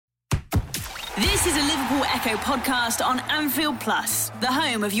This is a Liverpool Echo podcast on Anfield Plus, the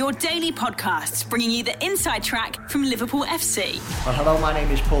home of your daily podcasts, bringing you the inside track from Liverpool FC. Well, hello, my name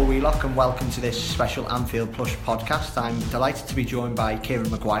is Paul Wheelock and welcome to this special Anfield Plus podcast. I'm delighted to be joined by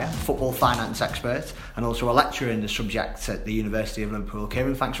Kieran Maguire, football finance expert and also a lecturer in the subject at the University of Liverpool.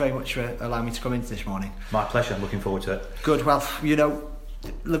 Kieran, thanks very much for allowing me to come in this morning. My pleasure, looking forward to it. Good, well, you know,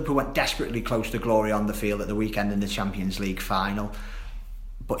 Liverpool went desperately close to glory on the field at the weekend in the Champions League final.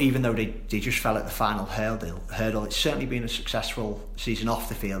 But even though they just fell at the final hurdle, it's certainly been a successful season off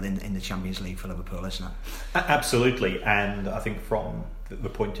the field in the Champions League for Liverpool, isn't it? Absolutely, and I think from the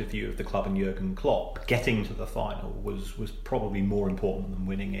point of view of the club and Jurgen Klopp, getting to the final was probably more important than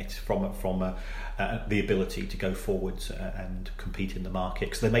winning it from the ability to go forwards and compete in the market.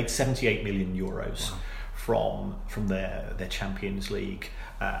 Because they made €78 million from their Champions League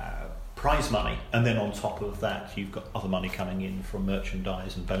prize money, and then on top of that you've got other money coming in from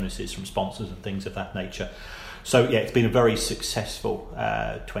merchandise and bonuses from sponsors and things of that nature. So yeah, it's been a very successful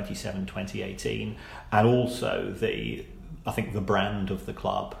 2018, and also I think the brand of the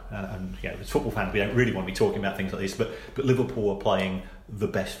club, and you know, as football fans we don't really want to be talking about things like this, but Liverpool are playing the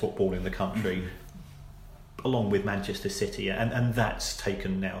best football in the country, along with Manchester City, and that's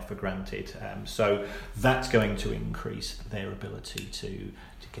taken now for granted. So that's going to increase their ability to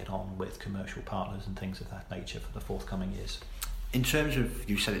get on with commercial partners and things of that nature for the forthcoming years. In terms of,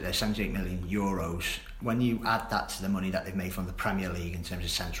 you said it there, €78 million, when you add that to the money that they've made from the Premier League in terms of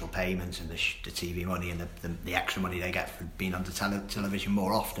central payments and the TV money and the extra money they get for being on television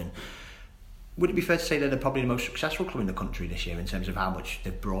more often, would it be fair to say that they're probably the most successful club in the country this year in terms of how much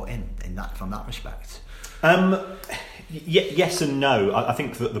they've brought in that from that respect? Yes and no. I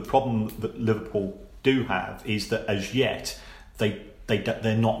think that the problem that Liverpool do have is that as yet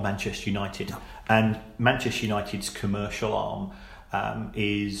they're not Manchester United, no. And Manchester United's commercial arm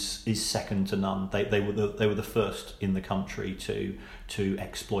is second to none. They were the first in the country to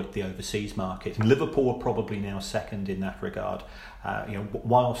exploit the overseas market. And Liverpool are probably now second in that regard.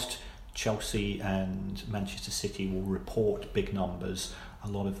 Whilst Chelsea and Manchester City will report big numbers, a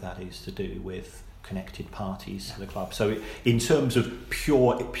lot of that is to do with connected parties to the club. So in terms of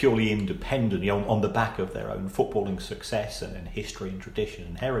purely independent, on the back of their own footballing success and history and tradition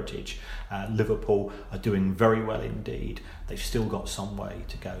and heritage, Liverpool are doing very well indeed. They've still got some way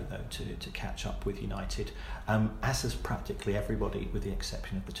to go though to catch up with United, as has practically everybody with the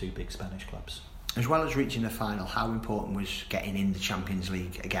exception of the two big Spanish clubs. As well as reaching the final, how important was getting in the Champions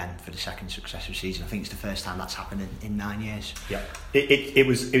League again for the second successive season? I think it's the first time that's happened in 9 years. Yeah, it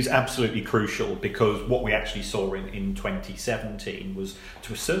was absolutely crucial, because what we actually saw in 2017 was,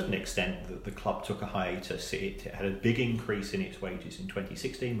 to a certain extent, that the club took a hiatus. It had a big increase in its wages in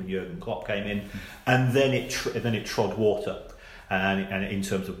 2016 when Jurgen Klopp came in, and then it trod water. And in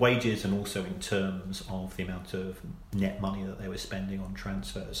terms of wages, and also in terms of the amount of net money that they were spending on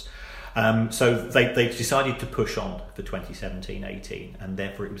transfers. So they decided to push on for 2017-18, and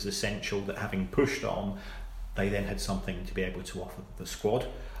therefore it was essential that, having pushed on, they then had something to be able to offer the squad,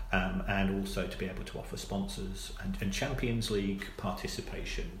 and also to be able to offer sponsors and Champions League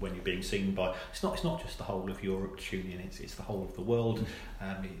participation. When you're being seen by, it's not just the whole of Europe tuning in, it's the whole of the world.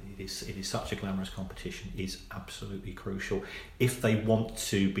 It is such a glamorous competition, is absolutely crucial if they want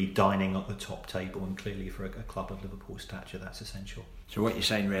to be dining at the top table, and clearly for a club of Liverpool's stature that's essential. So what you're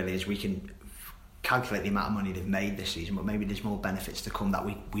saying really is we can calculate the amount of money they've made this season, but maybe there's more benefits to come that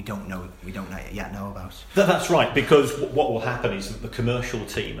we don't yet know about. That's right, because what will happen is that the commercial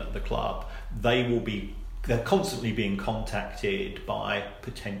team at the club, they're constantly being contacted by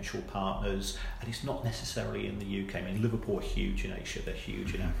potential partners, and it's not necessarily in the UK. I mean, Liverpool are huge in Asia, they're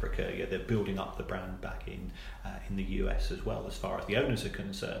huge in Africa. Yeah, they're building up the brand back in the US as well, as far as the owners are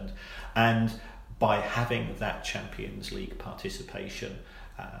concerned. And by having that Champions League participation,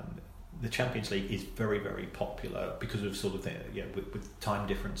 the Champions League is very, very popular because of sort of with time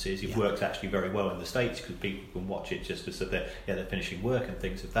differences. It works actually very well in the States because people can watch it just as they're finishing work and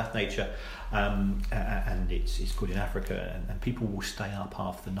things of that nature, and it's good in Africa, and people will stay up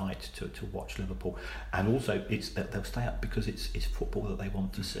half the night to watch Liverpool, and also they'll stay up because it's football that they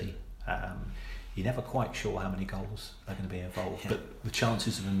want to see. You're never quite sure how many goals are going to be involved, but the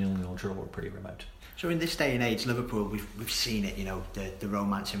chances of a 0-0 draw are pretty remote. So in this day and age, Liverpool, we've seen it, the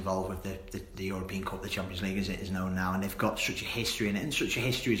romance involved with the European Cup, the Champions League as it is known now, and they've got such a history in it, and such a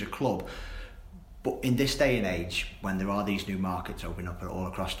history as a club. But in this day and age, when there are these new markets opening up all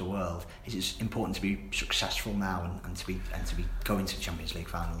across the world, is it important to be successful now and to be going to the Champions League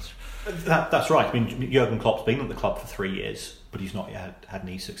finals? That's right. I mean, Jurgen Klopp's been at the club for 3 years, but he's not yet had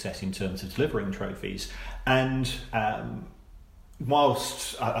any success in terms of delivering trophies. And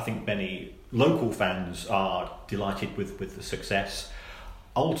whilst I think many local fans are delighted with the success,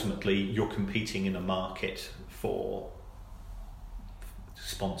 ultimately you're competing in a market for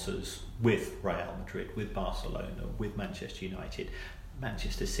sponsors with Real Madrid, with Barcelona, with Manchester United.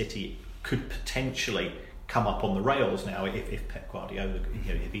 Manchester City could potentially come up on the rails now if Pep Guardiola,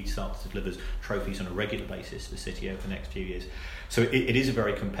 if he starts to deliver trophies on a regular basis for City over the next few years. So it is a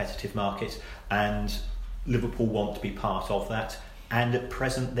very competitive market, and Liverpool want to be part of that. And at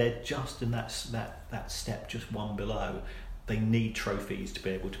present, they're just in that step, just one below. They need trophies to be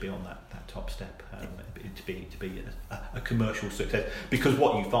able to be on that top step, to be a commercial success. Because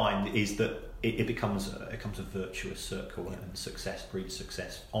what you find is that it becomes a virtuous circle, and success breeds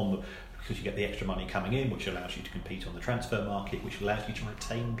success because you get the extra money coming in, which allows you to compete on the transfer market, which allows you to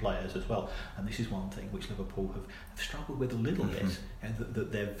retain players as well. And this is one thing which Liverpool have struggled with a little bit, and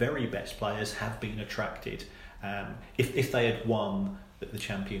that their very best players have been attracted. If they had won the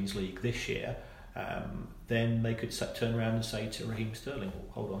Champions League this year, then they could turn around and say to Raheem Sterling, well,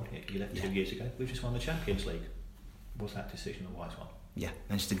 hold on, you left 2 years ago, we've just won the Champions League. Was that decision a wise one? Yeah,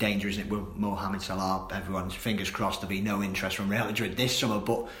 and it's the danger, isn't it, with Mohamed Salah? Everyone's fingers crossed there'll be no interest from Real Madrid this summer,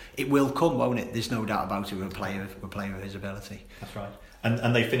 but it will come, won't it? There's no doubt about it. We're playing with his ability. That's right.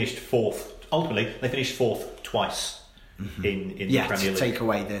 And they finished fourth. Ultimately, they finished fourth twice in the Premier League. To take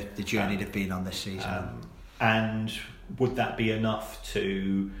away the journey they've been on this season. And would that be enough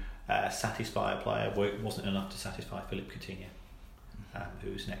to satisfy a player? Well, it wasn't enough to satisfy Philippe Coutinho,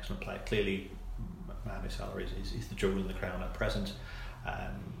 who's an excellent player. Clearly, Mohamed Salah is the jewel in the crown at present.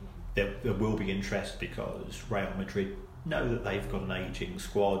 There will be interest because Real Madrid know that they've got an ageing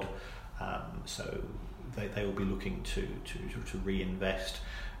squad, so they will be looking to reinvest.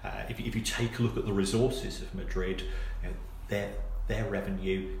 If you take a look at the resources of Madrid, their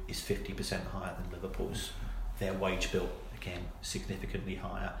revenue is 50% higher than Liverpool's. Their wage bill, again, significantly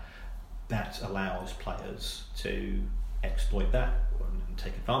higher. That allows players to exploit that and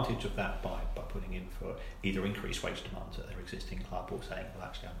take advantage of that by putting in for either increased wage demands at their existing club, or saying, well,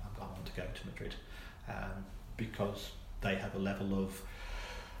 actually, I want to go to Madrid, because they have a level of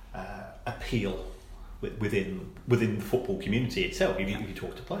appeal within the football community itself. If you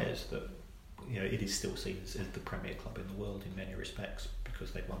talk to players, that it is still seen as the premier club in the world in many respects,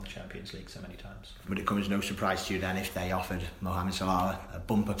 because they've won the Champions League so many times. Would it come as no surprise to you then if they offered Mohamed Salah a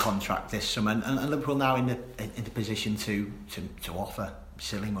bumper contract this summer, and Liverpool now in the position to offer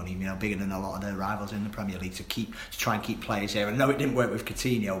silly money, bigger than a lot of their rivals in the Premier League, to try and keep players here? I know it didn't work with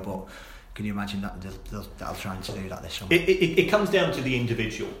Coutinho, but can you imagine that they'll try to do that this summer? It comes down to the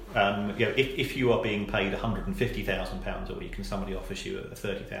individual. If you are being paid £150,000 a week and somebody offers you a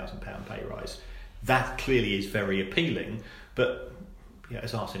 £30,000 pay rise, that clearly is very appealing. But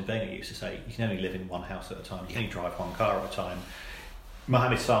as Arsene Wenger used to say, you can only live in one house at a time. You can only drive one car at a time.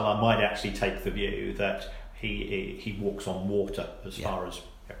 Mohamed Salah might actually take the view that he walks on water as far as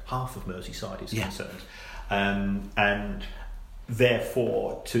half of Merseyside is concerned, and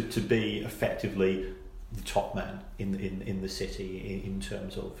therefore to be effectively the top man in the city in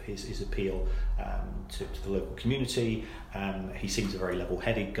terms of his appeal to the local community. He seems a very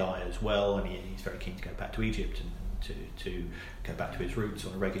level-headed guy as well, and he's very keen to go back to Egypt and to go back to his roots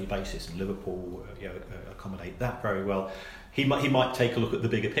on a regular basis, and Liverpool accommodate that very well. He might take a look at the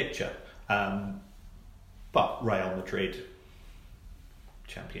bigger picture, but Real Madrid,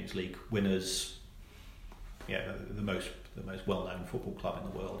 Champions League winners, the most well-known football club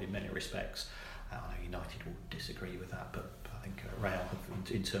in the world in many respects. I know United will disagree with that, but I think Real have,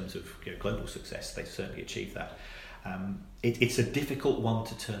 in terms of global success, they've certainly achieved that. It's a difficult one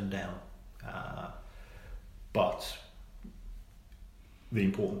to turn down, but the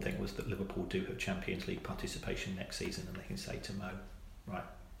important thing was that Liverpool do have Champions League participation next season, and they can say to Mo, right,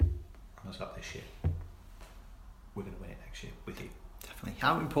 run us up this year, we're going to win it next year with you. Definitely.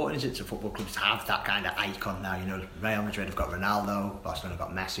 How important is it to football clubs to have that kind of icon now? Real Madrid have got Ronaldo, Barcelona have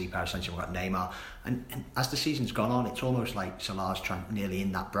got Messi, Paris Saint-Germain have got Neymar, and as the season's gone on, it's almost like Salah's nearly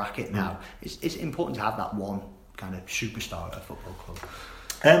in that bracket now. It's important to have that one kind of superstar at a football club,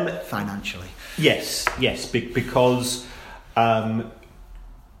 financially. Yes, because money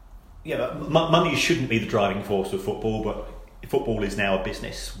shouldn't be the driving force of football, but football is now a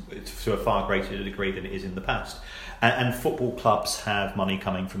business to a far greater degree than it is in the past. And football clubs have money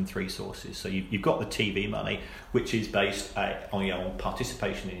coming from three sources. So you've got the TV money, which is based on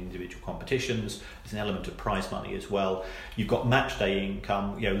participation in individual competitions. There's an element of prize money as well. You've got match day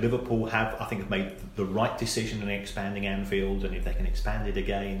income. Liverpool have made the right decision in expanding Anfield, and if they can expand it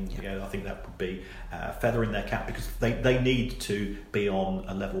again, I think that would be a feather in their cap, because they need to be on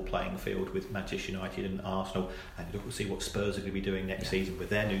a level playing field with Manchester United and Arsenal. And we'll see what Spurs are going to be doing next season with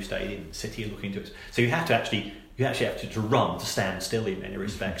their new stadium. City are looking to it. So you actually have to run to stand still in many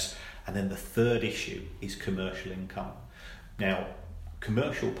respects. And then the third issue is commercial income. Now,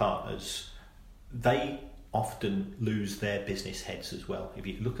 commercial partners, they often lose their business heads as well. If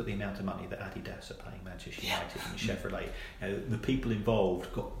you look at the amount of money that Adidas are paying Manchester United and Chevrolet, the people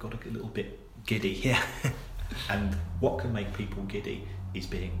involved got a little bit giddy. Yeah. And what can make people giddy is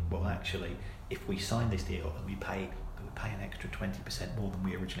being, well, actually, if we sign this deal and we pay an extra 20% more than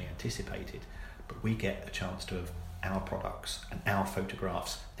we originally anticipated, but we get a chance to have our products and our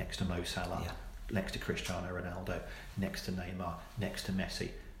photographs next to Mo Salah, next to Cristiano Ronaldo, next to Neymar, next to Messi,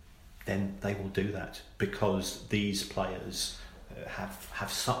 then they will do that because these players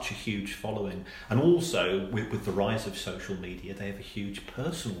have such a huge following, and also with the rise of social media, they have a huge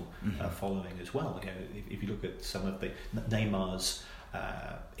personal following as well. You know, if you look at some of the Neymar's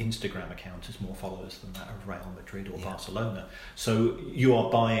Instagram account has more followers than that of Real Madrid or Barcelona. So you are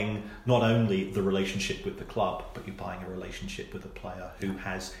buying not only the relationship with the club, but you're buying a relationship with a player who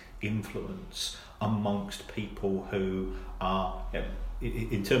has influence amongst people who are, you know,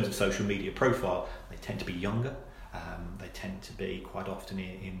 in terms of social media profile, they tend to be younger. They tend to be quite often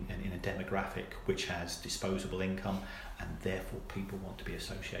in a demographic which has disposable income, and therefore people want to be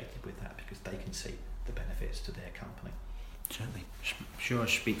associated with that because they can see the benefits to their company. Certainly. Sure,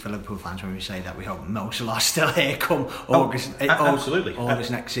 speak for Liverpool fans when we say that we hope Mo Salah's still here come August. Absolutely.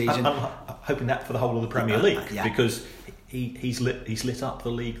 August next season. I'm hoping that for the whole of the Premier League because he's lit up the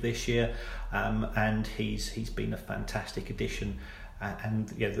league this year, and he's been a fantastic addition. And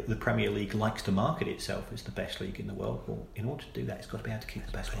the Premier League likes to market itself as the best league in the world. Well, in order to do that, it's got to be able to keep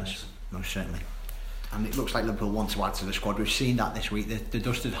the best players. Most certainly. And it looks like Liverpool want to add to the squad. We've seen that this week. The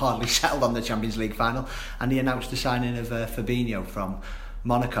dust had hardly settled on the Champions League final, and he announced the signing of Fabinho from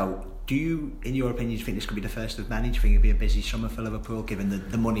Monaco. Do you, in your opinion, think this could be the first of many? Do you think it'll be a busy summer for Liverpool, given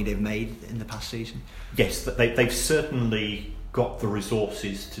the money they've made in the past season? Yes, they've certainly got the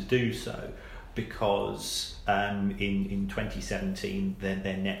resources to do so, because in 2017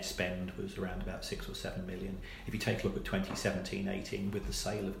 their net spend was around about 6 or 7 million. If you take a look at 2017-18 with the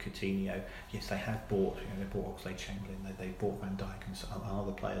sale of Coutinho, yes, they have bought, they bought Oxlade-Chamberlain, they bought Van Dijk and some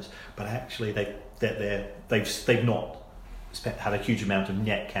other players, but actually they've not had a huge amount of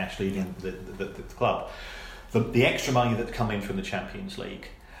net cash leaving the club. The extra money that's come in from the Champions League,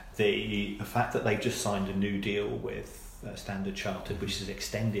 the fact that they've just signed a new deal with Standard Chartered, which has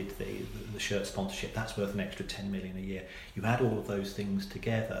extended the shirt sponsorship, that's worth an extra 10 million a year. You add all of those things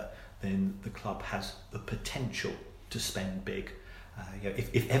together, then the club has the potential to spend big.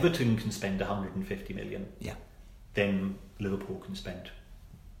 If Everton can spend 150 million, then Liverpool can spend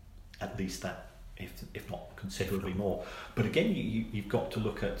at least that, if not considerably more. But again, you've got to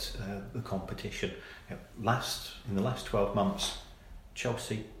look at the competition. In the last 12 months,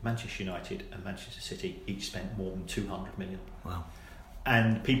 Chelsea, Manchester United and Manchester City each spent more than 200 million. Wow.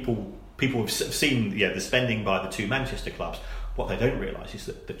 And people have seen the spending by the two Manchester clubs. What they don't realise is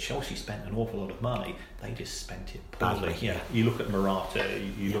that Chelsea spent an awful lot of money. They just spent it poorly. You look at Morata,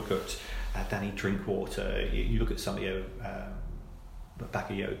 you look at Danny Drinkwater, you look at some of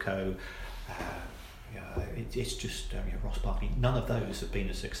Bakayoko, it's just Ross Barkley. None of those have been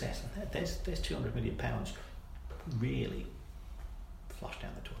a success. There's £200 million really flushed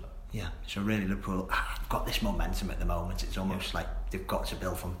down the toilet. Yeah, so really Liverpool have got this momentum at the moment. It's almost like they've got to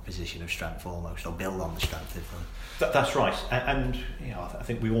build from a position of strength almost, or build on the strength they've done. That's right, and I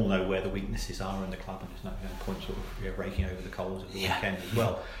think we all know where the weaknesses are in the club, and there's no point sort of raking over the coals of the weekend as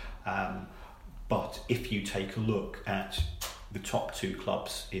well. But if you take a look at the top two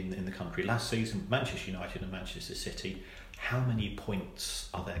clubs in the country last season, Manchester United and Manchester City, how many points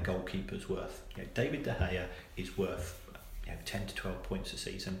are their goalkeepers worth? David De Gea is worth 10 to 12 points a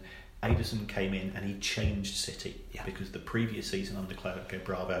season. Ederson came in and he changed City because the previous season under Claudio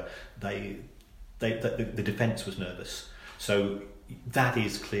Bravo, the defence was nervous. So that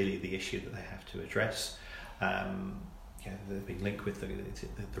is clearly the issue that they have to address. They've been linked with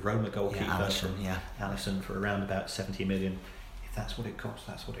the Roma goalkeeper, Alisson, for around about 70 million. If that's what it costs,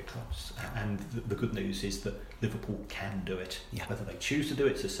 that's what it costs. And the good news is that Liverpool can do it. Whether they choose to do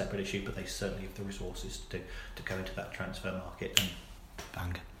it's a separate issue, but they certainly have the resources to go into that transfer market and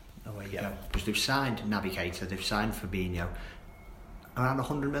bang. Away you go. Because they've signed Naby Keita, they've signed Fabinho. Around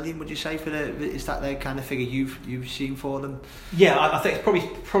 100 million, would you say, is that the kind of figure you've seen for them? Yeah, I think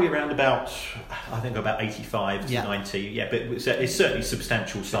it's probably around about 85 to 90. Yeah, but it's certainly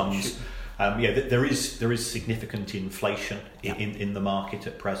substantial sums. there is significant inflation in the market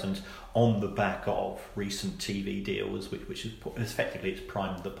at present on the back of recent TV deals, which is effectively it's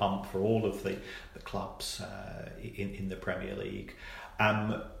primed the pump for all of the clubs in the Premier League,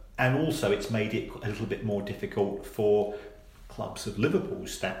 and also it's made it a little bit more difficult for clubs of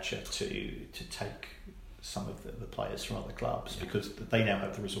Liverpool's stature to take some of the players from other clubs, because they now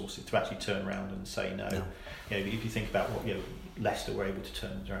have the resources to actually turn around and say no. If you think about what Leicester were able to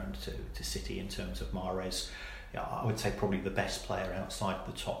turn around to City in terms of Mahrez, I would say probably the best player outside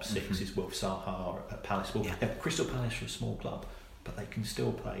the top six is Wilf Zaha at Palace. Crystal Palace are a small club, but they can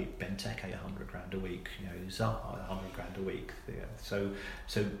still pay Benteke $100,000 a week, Zaha $100,000 a week. So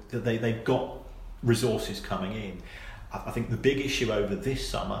they've got resources coming in. I think the big issue over this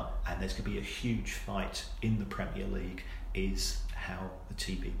summer, and there's going to be a huge fight in the Premier League, is how the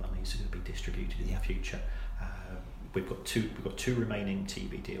TV monies are going to be distributed in the future. We've got two remaining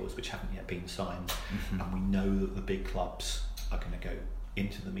TV deals which haven't yet been signed, and we know that the big clubs are going to go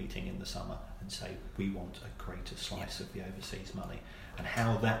into the meeting in the summer and say we want a greater slice of the overseas money, and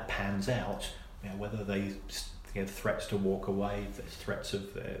how that pans out, whether they threats to walk away, threats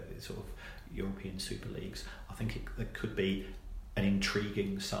of sort of European Super Leagues. I think it could be an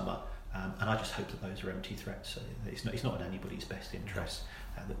intriguing summer, and I just hope that those are empty threats. It's not in anybody's best interest.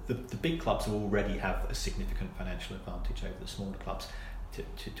 The big clubs already have a significant financial advantage over the smaller clubs.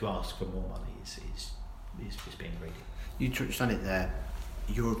 To ask for more money is just being greedy. You touched on it there.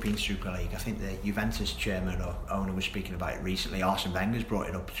 European Super League. I think the Juventus chairman or owner was speaking about it recently. Arsene Wenger's brought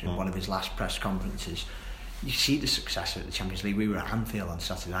it up in one of his last press conferences. You see the success of the Champions League. We were at Anfield on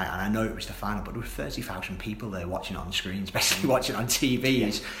Saturday night, and I know it was the final, but there were 30,000 people there watching it on screens, basically watching it on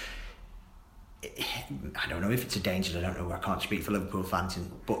TV. I don't know if it's a danger. I don't know. I can't speak for Liverpool fans,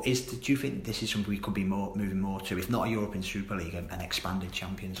 but do you think this is something we could be moving more to, if not a European Super League, an expanded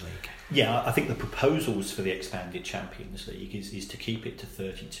Champions League? Yeah, I think the proposals for the expanded Champions League is to keep it to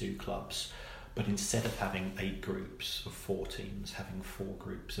 32 clubs. But instead of having 8 groups of 4 teams, having 4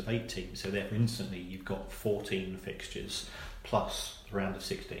 groups of 8 teams. So therefore instantly you've got 14 fixtures plus the round of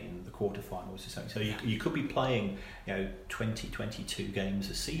 16, the quarterfinals or something. So you could be playing 20, 22 games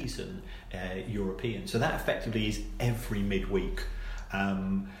a season European. So that effectively is every midweek.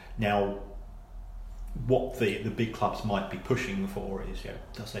 Now, what the big clubs might be pushing for is,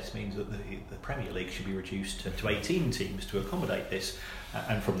 does this mean that the Premier League should be reduced to 18 teams to accommodate this?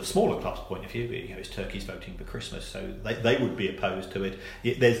 And from the smaller clubs' point of view, it's Turkey's voting for Christmas, so they would be opposed to it.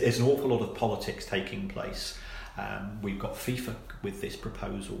 There's an awful lot of politics taking place. We've got FIFA with this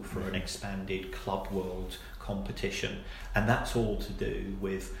proposal for an expanded club world competition, and that's all to do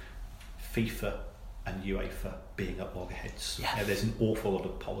with FIFA and UEFA being at loggerheads. There's an awful lot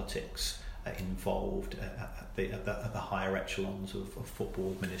of politics involved at the higher echelons of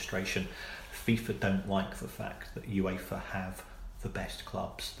football administration. FIFA don't like the fact that UEFA have the best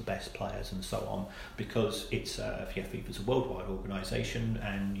clubs, the best players and so on, because FIFA's a worldwide organisation,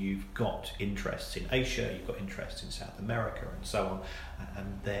 and you've got interests in Asia, you've got interests in South America and so on,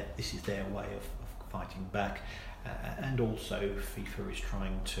 and this is their way of fighting back. And also FIFA is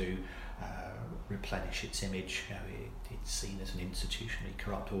trying to replenish its image. It's seen as an institutionally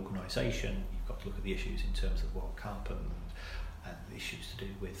corrupt organisation. You've got to look at the issues in terms of the World Cup and the issues to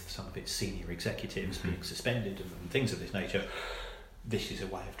do with some of its senior executives being suspended and things of this nature. This is a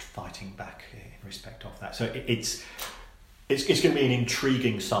way of fighting back in respect of that. So it's going to be an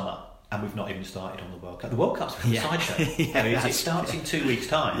intriguing summer, and we've not even started on the World Cup. The World Cup's a sideshow. It starts in 2 weeks'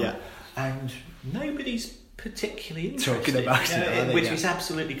 time, and nobody's particularly interested, talking about it, which is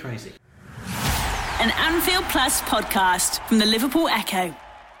absolutely crazy. An Anfield Plus podcast from the Liverpool Echo.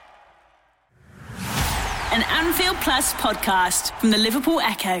 An Anfield Plus podcast from the Liverpool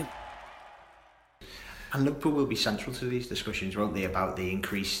Echo. And Liverpool will be central to these discussions, won't they, about the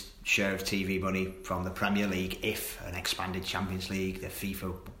increased share of TV money from the Premier League, if an expanded Champions League, the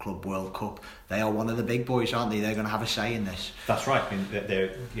FIFA Club World Cup. They are one of the big boys, aren't they? They're going to have a say in this. That's right. I mean,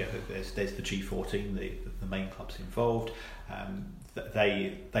 there's the G14, the main clubs involved.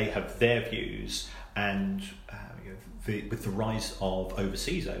 They have their views, and with the rise of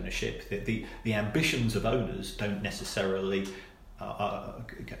overseas ownership, the ambitions of owners don't necessarily are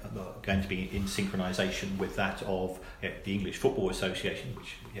going to be in synchronisation with that of the English Football Association,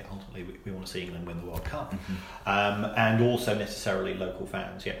 which ultimately we want to see England win the World Cup, and also necessarily local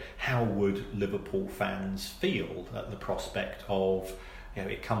fans. How would Liverpool fans feel at the prospect of,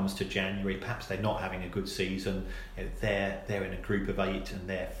 it comes to January, perhaps they're not having a good season, they're in a group of 8 and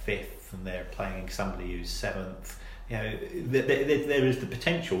they're 5th and they're playing somebody who's 7th. There is the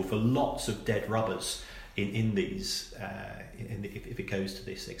potential for lots of dead rubbers in these, if it goes to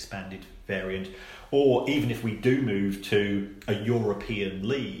this expanded variant, or even if we do move to a European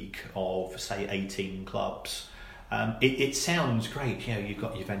league of say 18 clubs. It sounds great, you've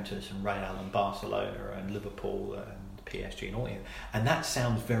got Juventus and Real and Barcelona and Liverpool and PSG and all, and that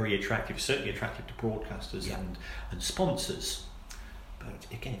sounds very attractive, certainly attractive to broadcasters and sponsors. But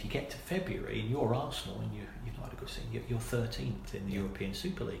again, if you get to February and you're Arsenal and you're United, you're 13th in the European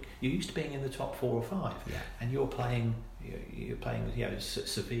Super League. You're used to being in the top 4 or 5, and you're playing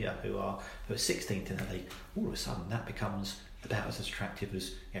Sevilla, who are 16th in the league. All of a sudden, that becomes about as attractive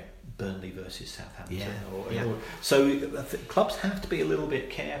as Burnley versus Southampton. So clubs have to be a little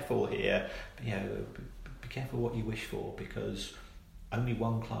bit careful here. Be careful what you wish for, because only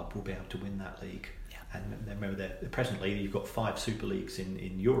one club will be able to win that league. And remember that presently you've got 5 Super Leagues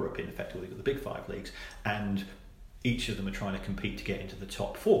in Europe, in effectively you've got the big 5 leagues, and each of them are trying to compete to get into the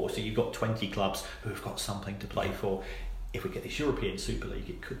top 4. So you've got 20 clubs who have got something to play for. If we get this European Super League,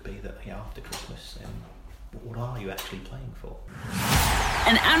 it could be that after Christmas, what are you actually playing for?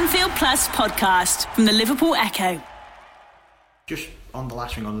 An Anfield Plus podcast from the Liverpool Echo. Just on the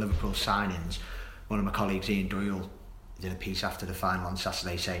last thing on Liverpool signings, one of my colleagues, Ian Doyle, did a piece after the final on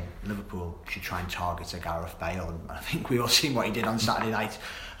Saturday saying Liverpool should try and target a Gareth Bale, and I think we all seen what he did on Saturday night.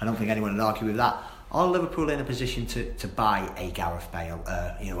 I don't think anyone would argue with that. Are Liverpool in a position to buy a Gareth Bale,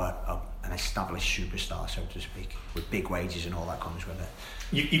 an established superstar, so to speak, with big wages and all that comes with it?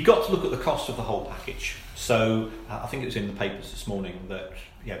 You've got to look at the cost of the whole package. So I think it was in the papers this morning that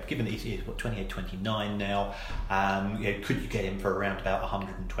given that he's 28, 29 now, could you get him for around about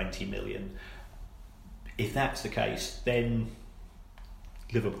 120 million? If that's the case, then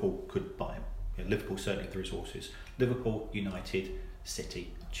Liverpool could buy him. Liverpool certainly have the resources. Liverpool, United,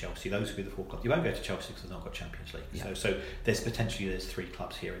 City, Chelsea, those would be the 4 clubs. You won't go to Chelsea because they've not got Champions League. So there's 3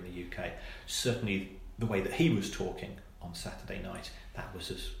 clubs here in the UK. Certainly the way that he was talking on Saturday night, that was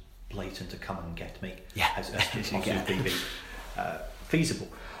as blatant a come and get me as possibly be feasible.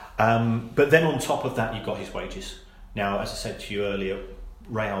 But then on top of that, you've got his wages. Now, as I said to you earlier,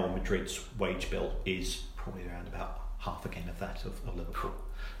 Real Madrid's wage bill is probably around about half again of that of Liverpool.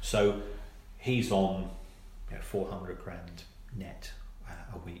 So he's on 400 grand net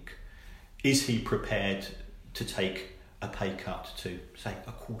a week. Is he prepared to take a pay cut to say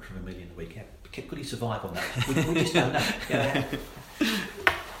 $250,000 a week? Could he survive on that? We just don't know.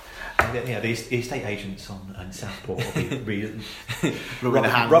 The estate agents on Southport will be rubbing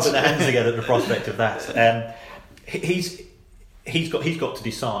their hands together at the prospect of that. He's got to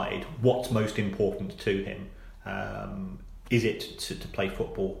decide what's most important to him. Is it to play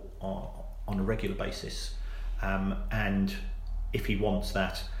football on a regular basis? And if he wants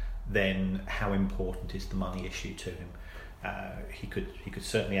that, then how important is the money issue to him? He could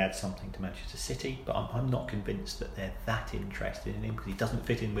certainly add something to Manchester City, but I'm not convinced that they're that interested in him, because he doesn't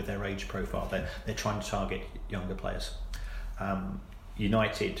fit in with their age profile. They're trying to target younger players.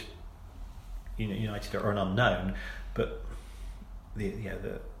 United are an unknown, but I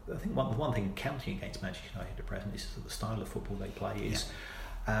think one thing counting against Manchester United at present is that the style of football they play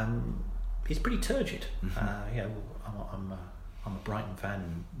is pretty turgid. Mm-hmm. I'm a Brighton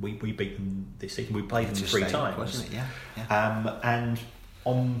fan. We beat them this season. We played them 3 times, wasn't it? And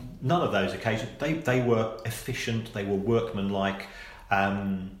on none of those occasions, they were efficient. They were workmanlike.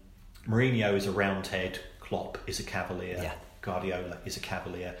 Mourinho is a roundhead. Klopp is a cavalier. Guardiola is a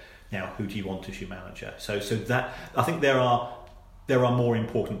cavalier. Now, who do you want as your manager? So that, I think there are more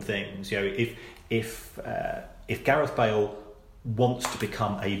important things. If Gareth Bale wants to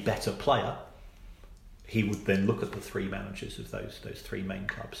become a better player, he would then look at the 3 managers of those 3 main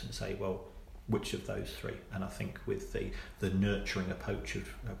clubs and say, well, which of those 3? And I think with the nurturing approach of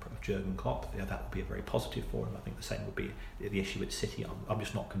Jurgen Klopp, that would be a very positive for him. I think the same would be the issue at City. I'm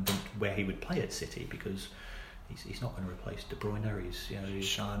just not convinced where he would play at City, because he's not going to replace De Bruyne.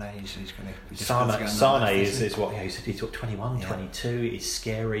 Sane is what he's 21, 22. It's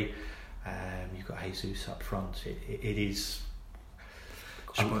scary. You've got Jesus up front. It is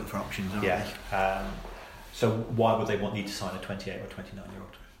spoiled for options, aren't they? So why would they need to sign a 28 or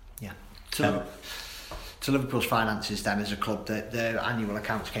 29-year-old? Yeah. To Liverpool's finances then as a club, their annual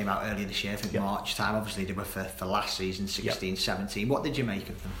accounts came out earlier this year, I think March time. Obviously they were for last season, 16-17. What did you make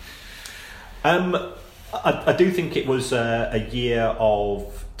of them? I do think it was a year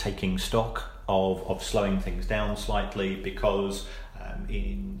of taking stock, of slowing things down slightly, because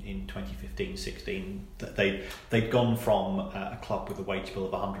in 2015-16 they'd gone from a club with a wage bill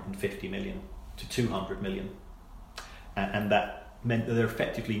of 150 million to 200 million, and that meant that they're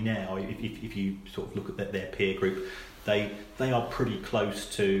effectively now, if you sort of look at their peer group, they are pretty close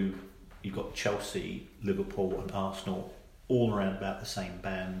to you've got Chelsea, Liverpool and Arsenal all around about the same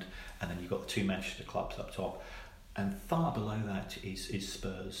band, and then you've got the two Manchester clubs up top. And far below that is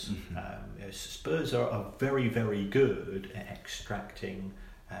Spurs. Spurs are very, very good at extracting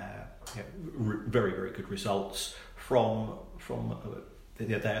very, very good results from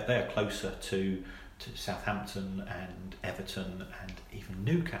they are closer to Southampton and Everton and even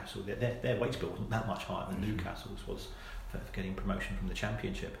Newcastle. Their wage bill wasn't that much higher than Newcastle's was for getting promotion from the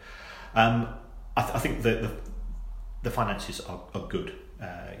Championship. I think the finances are good.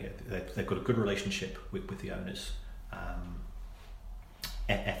 They've got a good relationship with the owners.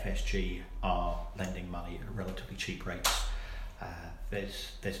 FSG are lending money at relatively cheap rates.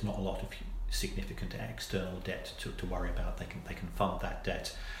 There's not a lot of significant external debt to worry about. They can fund that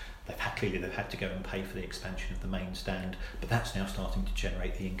debt. They've had to go and pay for the expansion of the main stand, but that's now starting to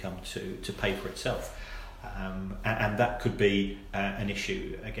generate the income to pay for itself. And that could be an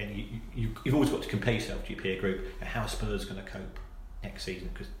issue. Again, you've always got to compare yourself to your peer group. How are Spurs going to cope next season?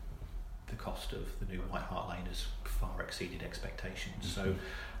 Because the cost of the new White Hart Lane has far exceeded expectations. So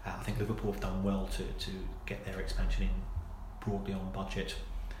I think Liverpool have done well to get their expansion in broadly on budget.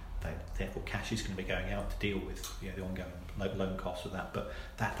 Therefore, cash is going to be going out to deal with the ongoing loan costs of that, but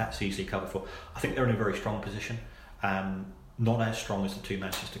that's easily covered for. I think they're in a very strong position, not as strong as the two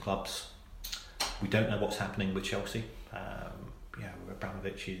Manchester clubs. We don't know what's happening with Chelsea.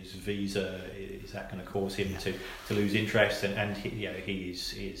 Abramovich's visa, is that going to cause him to lose interest? And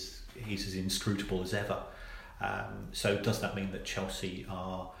he's as inscrutable as ever. So does that mean that Chelsea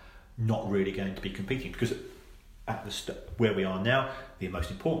are not really going to be competing? Because at where we are now, the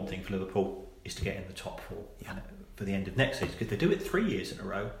most important thing for Liverpool is to get in the top four for the end of next season. Because they do it 3 years in a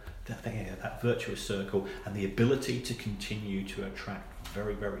row, that virtuous circle and the ability to continue to attract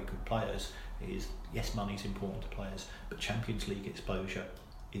very, very good players is, yes, money's important to players, but Champions League exposure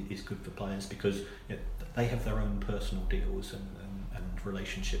is good for players because they have their own personal deals and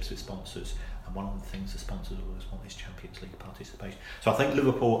relationships with sponsors, and one of the things the sponsors always want is Champions League participation. So I think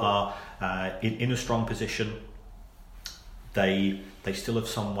Liverpool are in a strong position. They still have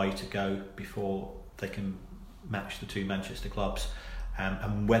some way to go before they can match the two Manchester clubs,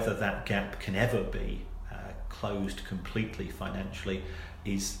 and whether that gap can ever be closed completely financially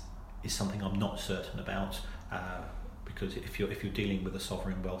is something I'm not certain about, because if you're dealing with a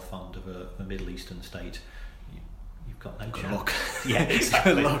sovereign wealth fund of a Middle Eastern state, you've got no chance. Luck. Yeah,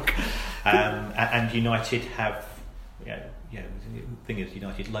 exactly. Good luck. And United have, the thing is,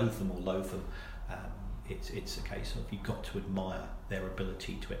 United loathe them or loathe them. It's a case of you've got to admire their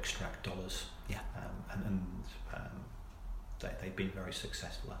ability to extract dollars. Yeah. They've been very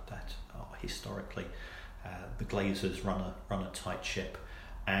successful at that historically. The Glazers run a tight ship,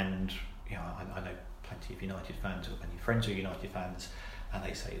 and I know plenty of United fans or many friends who are United fans, and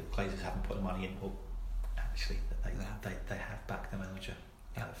they say the Glazers haven't put the money in. Well, actually, they have backed the manager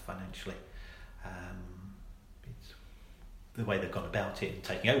financially. It's the way they've gone about it and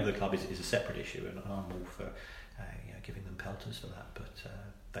taking over the club is a separate issue, and I'm all for giving them pelters for that.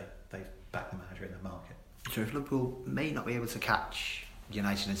 But they've backed the manager in the market. So if Liverpool may not be able to catch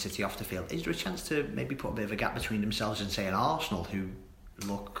United and City off the field, is there a chance to maybe put a bit of a gap between themselves and, say, an Arsenal, who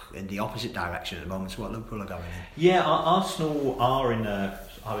look in the opposite direction at the moment to what Liverpool are going in? Yeah, Arsenal are in a,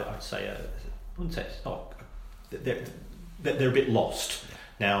 I'd say, I wouldn't say it's not, they're a bit lost.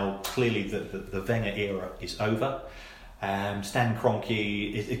 Now, clearly the Wenger era is over. Stan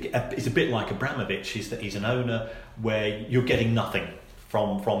Kroenke is a bit like Abramovich, is that he's an owner where you're getting nothing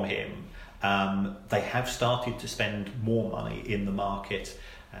from him. They have started to spend more money in the market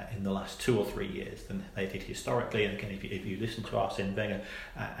in the last 2 or 3 years than they did historically. And again, if you listen to Arsene Wenger,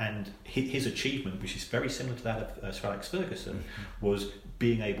 and his achievement, which is very similar to that of Sir Alex Ferguson, was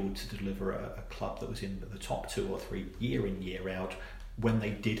being able to deliver a club that was in the top 2 or 3 year in, year out, when they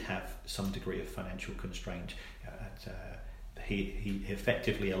did have some degree of financial constraint. He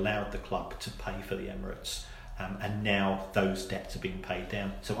effectively allowed the club to pay for the Emirates. And now those debts are being paid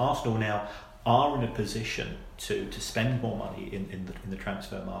down. So Arsenal now are in a position to spend more money in the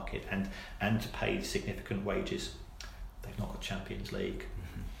transfer market and to pay significant wages. They've not got Champions League.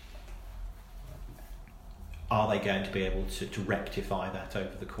 Are they going to be able to rectify that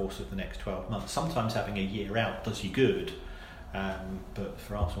over the course of the next 12 months? Sometimes having a year out does you good, but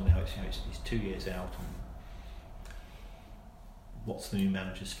for Arsenal now it's 2 years out. And what's the new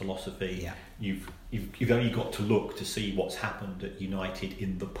manager's philosophy? Yeah. You've only got to look to see what's happened at United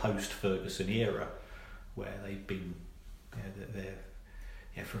in the post-Ferguson era, where they've been,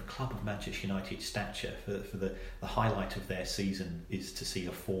 for a club of Manchester United stature, for the highlight of their season is to see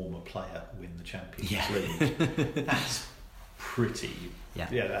a former player win the Champions League. That's pretty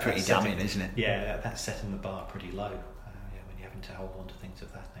pretty damning, isn't it? Yeah, that's setting the bar pretty low when you're having to hold on to things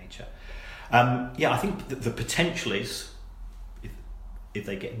of that nature. I think the potential is if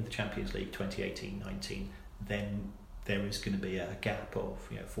they get in the Champions League 2018-19, then there is going to be a gap of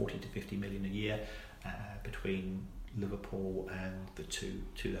 40 to 50 million a year between Liverpool and those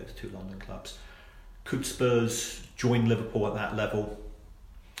two London clubs. Could Spurs join Liverpool at that level?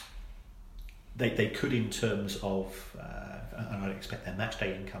 They could, in terms of, and I'd expect their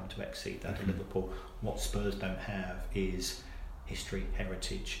matchday income to exceed that of Liverpool. What Spurs don't have is history,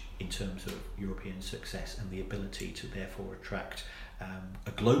 heritage in terms of European success, and the ability to therefore attract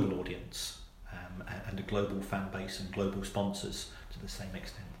a global audience and a global fan base and global sponsors to the same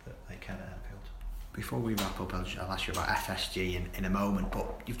extent that they can at Anfield. Before we wrap up, I'll ask you about FSG in a moment,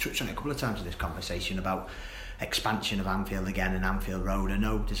 but you've touched on it a couple of times in this conversation about expansion of Anfield again and Anfield Road. I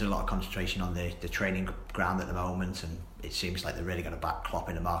know there's a lot of concentration on the training ground at the moment, and it seems like they're really going to back Klopp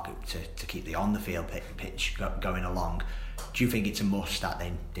in the market to keep the on-the-field pitch going along. Do you think it's a must that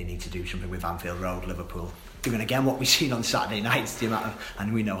they need to do something with Anfield Road, Liverpool? Given again what we've seen on Saturday nights, the amount of,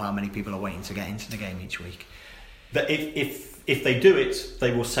 and we know how many people are waiting to get into the game each week. But if they do it,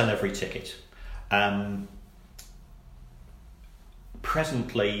 they will sell every ticket.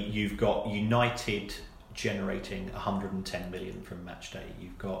 Presently, you've got United generating 110 million from matchday.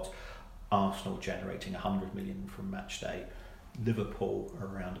 You've got Arsenal generating 100 million from matchday. Liverpool are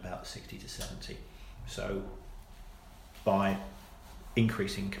around about 60 to 70. So by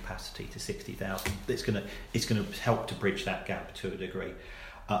increasing capacity to 60,000, it's going to help to bridge that gap to a degree.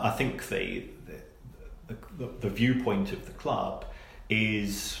 I think the viewpoint of the club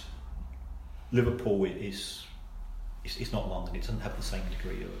is Liverpool is not London. It doesn't have the same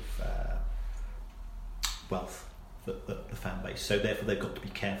degree of wealth that the fan base. So therefore, they've got to be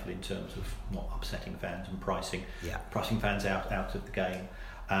careful in terms of not upsetting fans and pricing fans out of the game.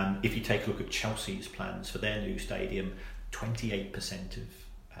 If you take a look at Chelsea's plans for their new stadium, 28% of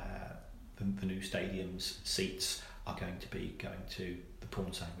the new stadium's seats are going to the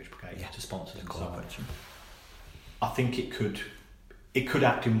Prawn Sandwich Brigade, to sponsors and so on. I think it could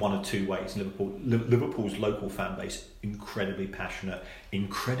act in one of two ways. Liverpool's local fan base, incredibly passionate,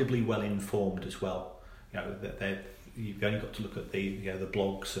 incredibly well informed as well. You've only got to look at the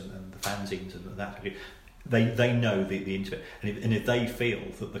blogs and the fanzines and that. They know the internet, and if they feel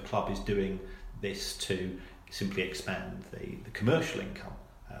that the club is doing this to simply expand the commercial income,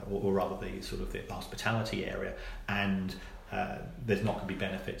 or rather the sort of the hospitality area, and there's not going to be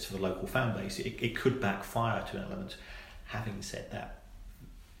benefits for the local fan base, it could backfire to an element. Having said that,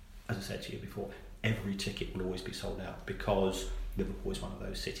 as I said to you before, every ticket will always be sold out because Liverpool is one of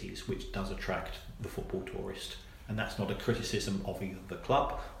those cities which does attract the football tourist. And that's not a criticism of either the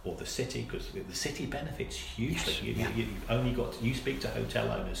club or the city, because the city benefits hugely. You speak to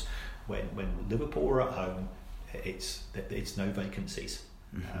hotel owners when Liverpool are at home, it's no vacancies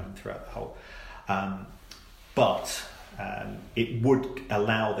throughout the whole. But it would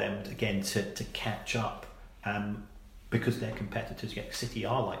allow them again to catch up, because their competitors, City,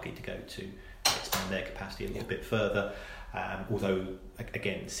 are likely to go to expand their capacity a little bit further. Although,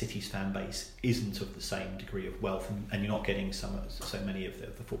 again, City's fan base isn't of the same degree of wealth, and you're not getting so many of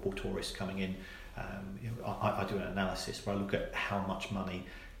the football tourists coming in. I do an analysis where I look at how much money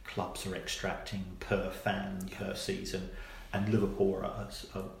clubs are extracting per fan per season, and Liverpool are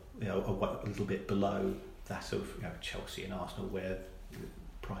a little bit below that of Chelsea and Arsenal, where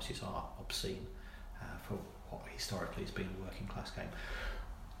prices are obscene for what historically has been a working class game.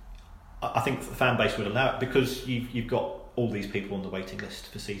 I think the fan base would allow it because you've got all these people on the waiting list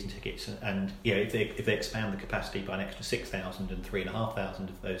for season tickets, and if they expand the capacity by an extra 6,000 and 3,500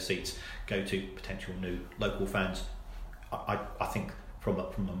 of those seats go to potential new local fans, I think from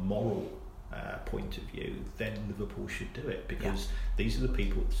a moral point of view, then Liverpool should do it, because these are the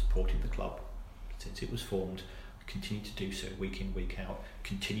people that supported the club since it was formed, continue to do so week in, week out,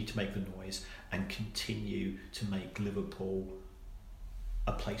 continue to make the noise, and continue to make Liverpool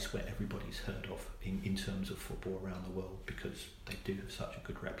a place where everybody's heard of in terms of football around the world, because they do have such a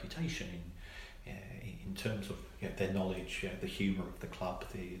good reputation in terms of their knowledge, the humour of the club,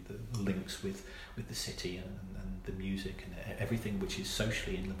 the links with the city and the music and everything which is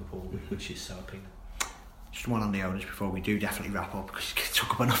socially in Liverpool, which is so appealing. Just one on the owners before we do definitely wrap up, because you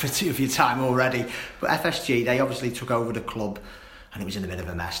took up enough of your time already. But FSG, they obviously took over the club and it was in a bit of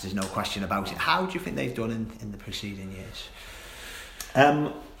a mess, there's no question about it. How do you think they've done in the preceding years?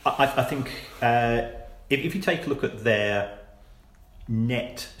 I think if you take a look at their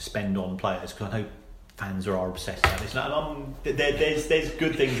net spend on players, because I know fans are obsessed about this. And there's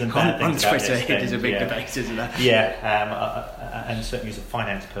good things and bad things on about Twitter. this. It is a big debate, isn't it? Yeah, and certainly as a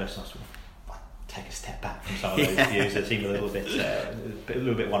finance person, I sort of take a step back from some of those views. They seem a little bit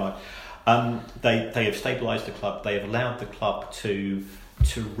one-eyed. They have stabilised the club. They have allowed the club to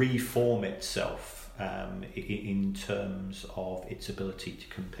reform itself in terms of its ability to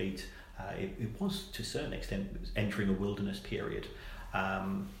compete. It was, to a certain extent, entering a wilderness period,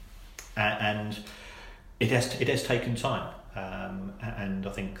 and it has taken time. And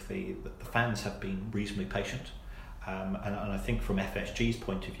I think the fans have been reasonably patient, and I think from FSG's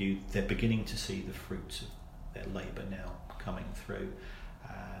point of view, they're beginning to see the fruits of their labour now coming through,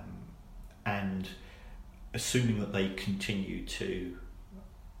 and assuming that they continue to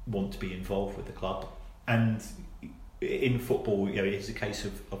want to be involved with the club. And in football, it's a case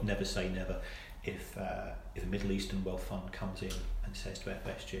of never say never. If a Middle Eastern Wealth Fund comes in and says to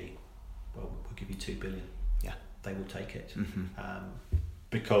FSG, well, we'll give you $2 billion, they will take it. Mm-hmm.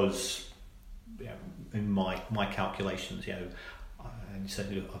 Because in my calculations, and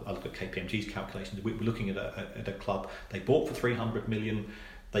certainly I look at KPMG's calculations, we're looking at a club they bought for 300 million,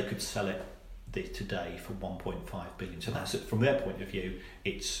 they could sell it today for 1.5 billion. So that's from their point of view,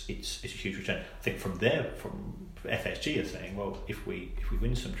 it's a huge return. I think from FSG are saying, well, if we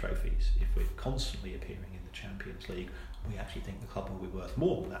win some trophies, if we're constantly appearing in the Champions League, we actually think the club will be worth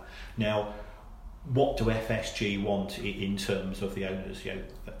more than that. Now, what do FSG want in terms of the owners? They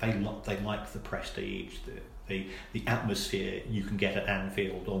like the prestige, the atmosphere you can get at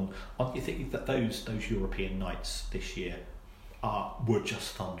Anfield. On you think that those European nights this year were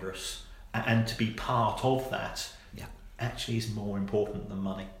just thunderous, and to be part of that actually is more important than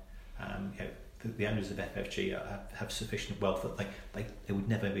money. The owners of FFG have sufficient wealth that they would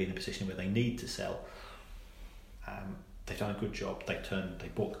never be in a position where they need to sell. They've done a good job. They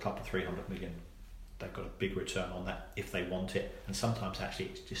bought the club for 300 million. They've got a big return on that if they want it. And sometimes actually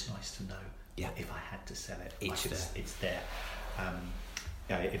it's just nice to know if I had to sell it, it's there.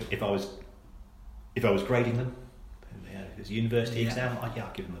 If I was grading them, as a university exam, I'd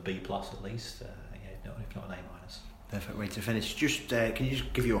give them a B+ at least. If not an A-. Perfect way to finish. Just can you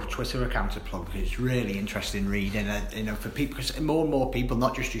just give your Twitter account a plug, because it's really interesting reading. For people, because more and more people,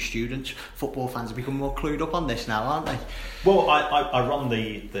 not just your students, football fans, are becoming more clued up on this now, aren't they? Well, I run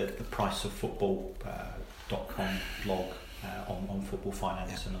the priceoffootball.com blog on football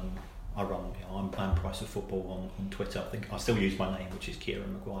finance, and I run I'm Price of Football on Twitter. I think I still use my name, which is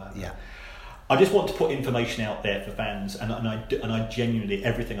Kieran Maguire. Yeah. I just want to put information out there for fans, and I genuinely,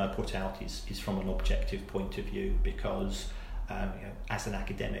 everything I put out is from an objective point of view, because as an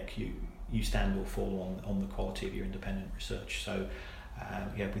academic you stand or fall on the quality of your independent research. So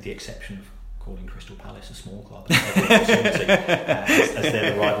with the exception of calling Crystal Palace a small club as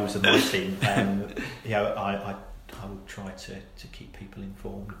they're the rivals of my team, I will try to keep people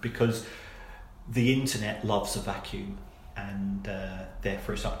informed, because the internet loves a vacuum. And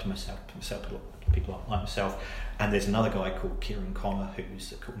therefore it's up to myself, people like myself. And there's another guy called Kieran Connor,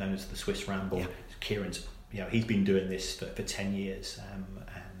 who's known as the Swiss Ramble. Yeah. Kieran's, he's been doing this for 10 years, and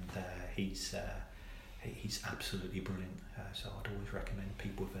he's absolutely brilliant. So I'd always recommend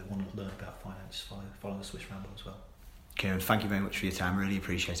people, if they want to learn about finance, follow the Swiss Ramble as well. Kieran, thank you very much for your time. Really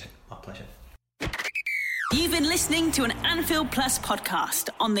appreciate it. My pleasure. You've been listening to an Anfield Plus podcast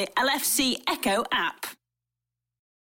on the LFC Echo app.